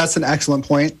that's an excellent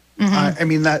point. I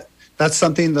mean, that's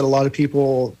something that a lot of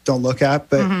people don't look at,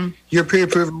 but your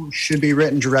pre-approval should be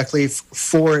written directly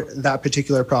for that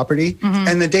particular property,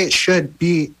 and the date should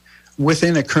be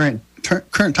within a current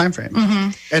time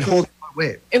frame. And hold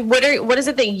weight. And what is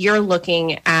it that you're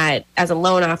looking at as a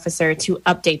loan officer to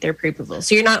update their pre-approval?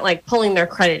 So you're not like pulling their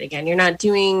credit again. You're not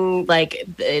doing like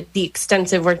the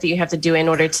extensive work that you have to do in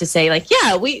order to say like,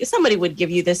 yeah, somebody would give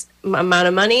you this amount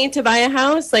of money to buy a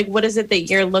house. Like, what is it that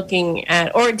you're looking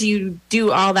at, or do you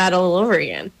do all that all over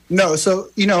again? No. So,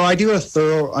 I do a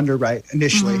thorough underwrite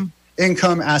initially.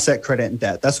 Income, asset, credit, and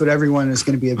debt. That's what everyone is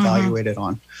going to be evaluated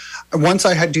on. Once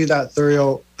I do that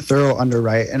thorough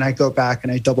underwrite, and I go back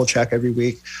and I double check every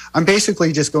week, I'm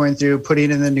basically just going through,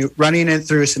 running it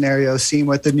through a scenario, seeing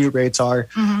what the new rates are,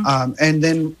 and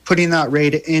then putting that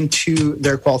rate into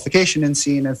their qualification and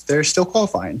seeing if they're still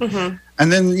qualifying.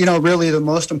 And then, really the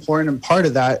most important part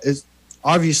of that is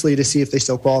obviously to see if they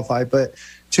still qualify, but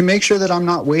to make sure that I'm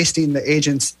not wasting the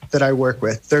agents that I work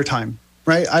with, their time.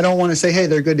 Right. I don't want to say, hey,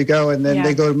 they're good to go. And then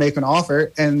they go to make an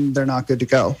offer and they're not good to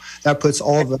go. That puts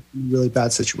all of them in a really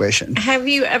bad situation. Have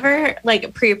you ever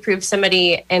pre-approved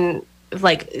somebody and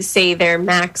say their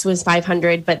max was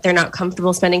 500, but they're not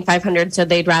comfortable spending 500. So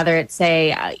they'd rather it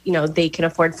say, they can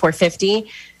afford 450.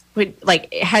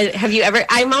 Have you ever,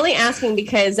 I'm only asking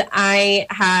because I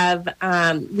have,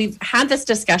 we've had this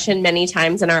discussion many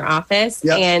times in our office,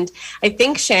 and I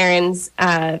think Sharon's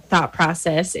thought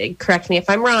process, correct me if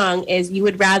I'm wrong, is you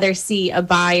would rather see a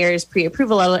buyer's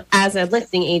pre-approval as a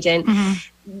listing agent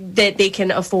that they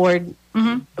can afford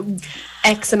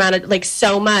X amount of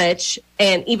so much.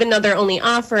 And even though they're only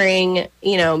offering,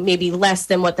 maybe less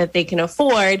than what that they can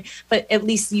afford, but at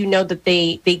least that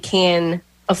they can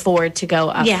afford to go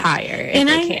up higher.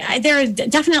 And there are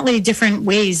definitely different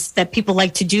ways that people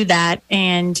like to do that.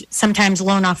 And sometimes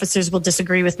loan officers will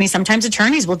disagree with me. Sometimes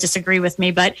attorneys will disagree with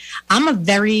me, but I'm a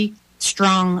very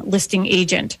strong listing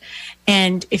agent.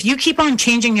 And if you keep on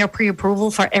changing your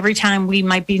pre-approval for every time we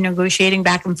might be negotiating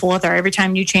back and forth, or every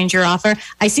time you change your offer,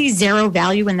 I see zero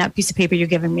value in that piece of paper you're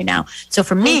giving me now. So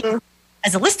for me,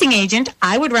 as a listing agent,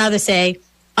 I would rather say,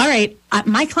 all right,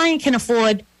 my client can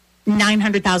afford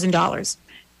 $900,000.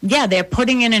 Yeah, they're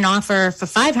putting in an offer for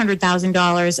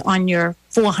 $500,000 on your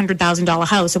 $400,000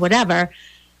 house or whatever.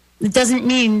 It doesn't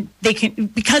mean they can,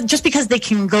 because they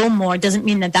can go more doesn't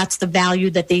mean that that's the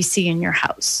value that they see in your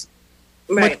house.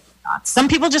 Right. Some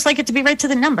people just like it to be right to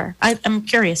the number. I'm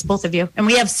curious, both of you, and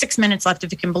we have 6 minutes left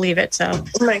if you can believe it. So,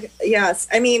 yes,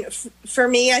 I mean, for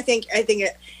me, I think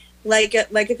it. Like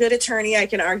a good attorney, I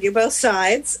can argue both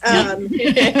sides.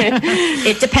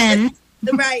 It depends.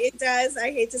 Right, it does.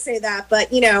 I hate to say that, but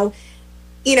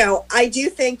I do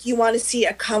think you want to see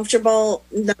a comfortable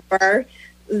number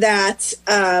that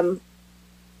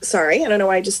sorry, I don't know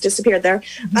why I just disappeared there.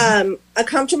 A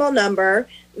comfortable number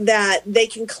that they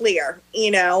can clear.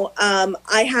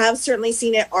 I have certainly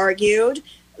seen it argued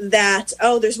that,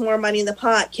 oh, there's more money in the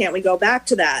pot. Can't we go back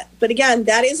to that? But again,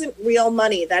 that isn't real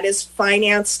money. That is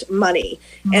financed money.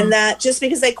 Mm-hmm. And that just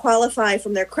because they qualify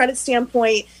from their credit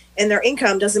standpoint and their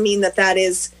income doesn't mean that that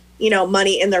is,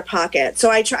 money in their pocket.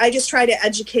 So I just try to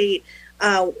educate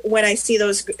when I see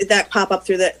those that pop up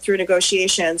through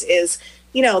negotiations is,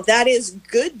 that is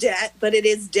good debt, but it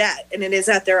is debt and it is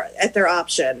at their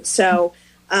option. So,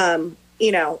 but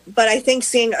I think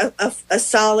seeing a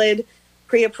solid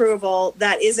pre-approval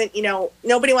that isn't,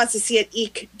 nobody wants to see it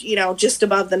eke, just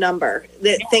above the number.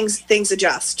 That things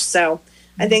adjust. So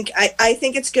I think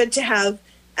it's good to have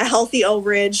a healthy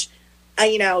overage.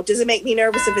 Does it make me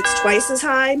nervous if it's twice as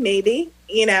high? Maybe,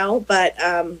 but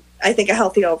I think a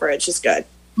healthy overage is good.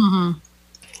 Mm-hmm.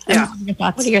 Yeah.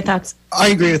 What are your thoughts? I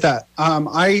agree with that.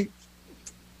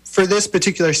 For this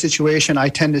particular situation, I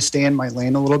tend to stay in my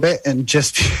lane a little bit and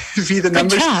just be the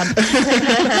numbers. Good job.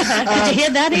 Did you hear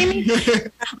that, Amy?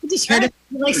 I just heard it.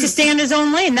 He likes to stay in his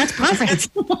own lane. That's perfect.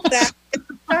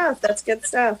 That's good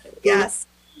stuff. Yes.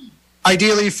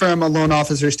 Ideally, from a loan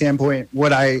officer standpoint,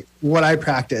 what I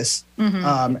practice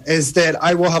is that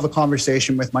I will have a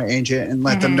conversation with my agent and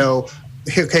let them know,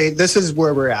 okay, this is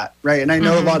where we're at, right? And I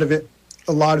know a lot of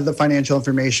the financial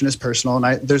information is personal,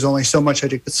 and there's only so much I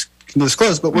can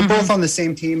disclose. But we're both on the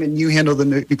same team, and you handle the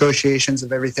negotiations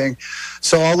of everything.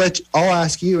 So I'll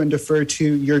ask you and defer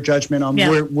to your judgment on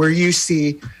where you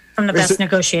see. From the best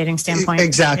negotiating standpoint.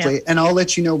 Exactly. Yeah. And I'll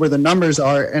let you know where the numbers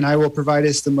are, and I will provide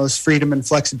us the most freedom and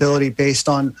flexibility based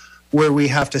on where we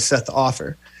have to set the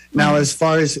offer. Now, as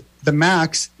far as the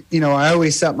max, I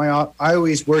always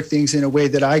work things in a way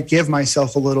that I give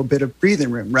myself a little bit of breathing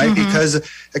room, right? Because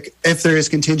if there is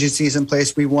contingencies in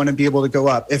place, we want to be able to go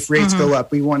up. If rates go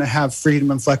up, we want to have freedom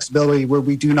and flexibility where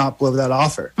we do not blow that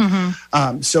offer.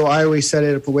 So I always set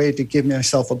it up a way to give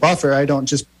myself a buffer. I don't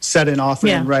just set an offer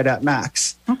and right at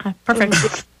max. Okay,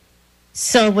 perfect.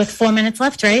 So with 4 minutes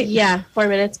left, right? Yeah, 4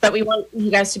 minutes. But we want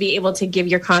you guys to be able to give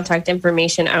your contact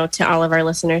information out to all of our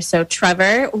listeners. So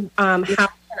Trevor, how can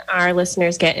our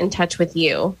listeners get in touch with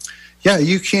you? Yeah,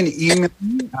 you can email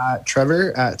me at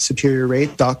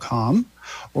trevor@superiorrate.com,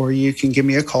 or you can give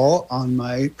me a call on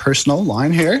my personal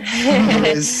line here. It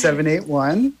is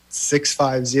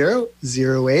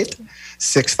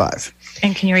 781-650-0865.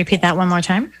 And can you repeat that one more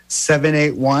time?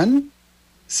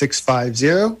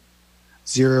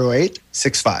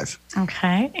 781-650-0865.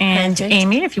 Okay. And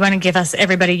Amy, if you want to give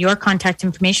everybody your contact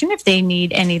information, if they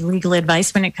need any legal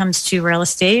advice when it comes to real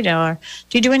estate, or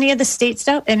do you do any of the estate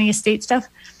stuff? I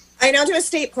don't do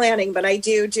estate planning, but I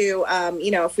do,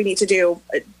 if we need to deal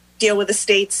with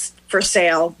estates for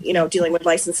sale, dealing with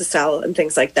license to sell and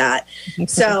things like that.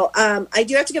 So I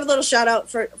do have to give a little shout out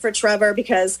for Trevor,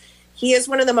 because he is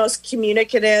one of the most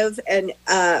communicative and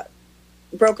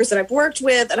brokers that I've worked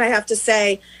with. And I have to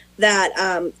say that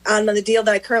on the deal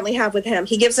that I currently have with him,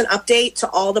 he gives an update to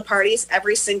all the parties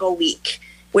every single week,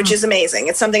 which is amazing.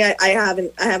 It's something I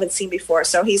haven't seen before.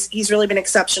 So he's really been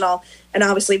exceptional and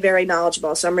obviously very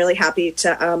knowledgeable. So I'm really happy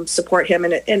to support him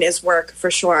in his work for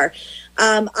sure.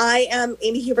 I am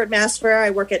Amy Hubert Masper. I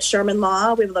work at Sherman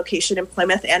Law. We have a location in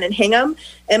Plymouth and in Hingham.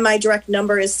 And my direct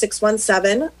number is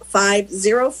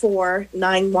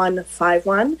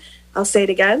 617-504-9151. I'll say it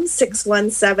again,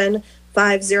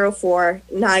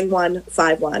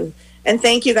 617-504-9151. And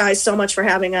thank you guys so much for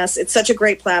having us. It's such a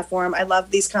great platform. I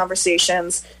love these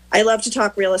conversations. I love to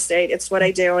talk real estate. It's what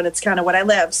I do, and it's kind of what I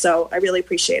live. So I really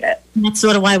appreciate it. And that's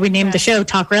sort of why we named the show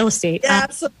Talk Real Estate. Yeah,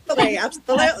 absolutely.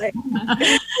 Absolutely.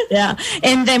 Yeah.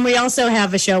 And then we also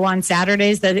have a show on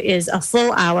Saturdays that is a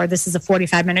full hour. This is a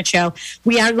 45-minute show.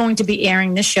 We are going to be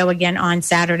airing this show again on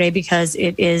Saturday because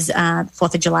it is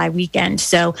 4th of July weekend.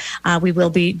 So we will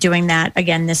be doing that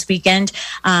again this weekend.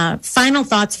 Final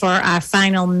thoughts for our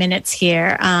final minutes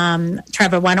here.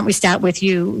 Trevor, why don't we start with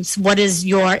you? What is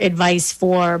your advice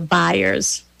for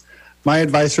buyers? My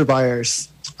advice for buyers,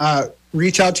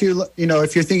 reach out to,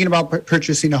 if you're thinking about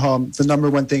purchasing a home, the number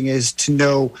one thing is to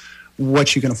know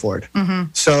what you can afford.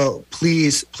 So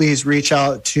please reach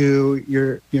out to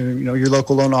your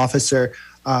local loan officer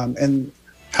and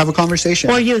have a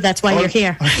conversation. Or you, that's why you're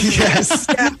here. Yes.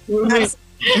 That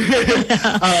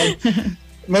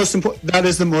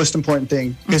is the most important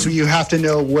thing, because you have to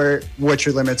know what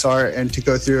your limits are and to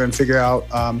go through and figure out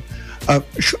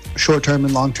short-term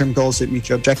and long-term goals that meet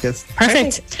your objective.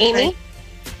 Perfect. Amy?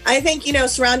 I think,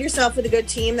 surround yourself with a good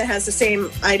team that has the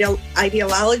same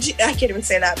ideology. I can't even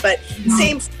say that, but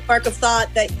same spark of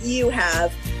thought that you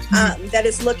have, that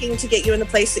is looking to get you in the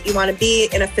place that you want to be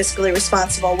in a fiscally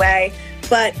responsible way.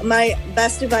 But my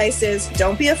best advice is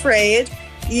don't be afraid.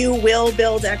 You will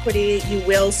build equity. You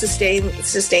will sustain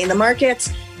the market.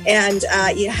 And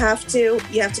you have to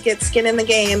get skin in the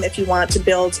game if you want to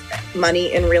build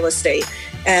money in real estate.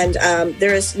 And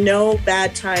there is no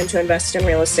bad time to invest in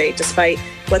real estate, despite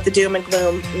what the doom and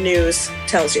gloom news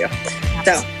tells you.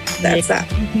 So that's that.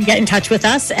 You can get in touch with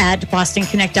us at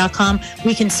bostonconnect.com.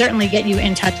 We can certainly get you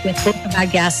in touch with both of our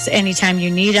guests anytime you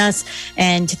need us.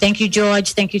 And thank you,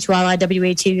 George. Thank you to all our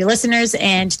WATV listeners.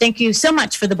 And thank you so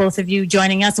much for the both of you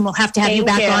joining us. And we'll have to have you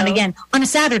back on again on a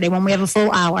Saturday when we have a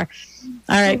full hour.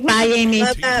 All right. Bye, Amy.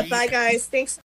 Love that. Bye, guys. Thanks.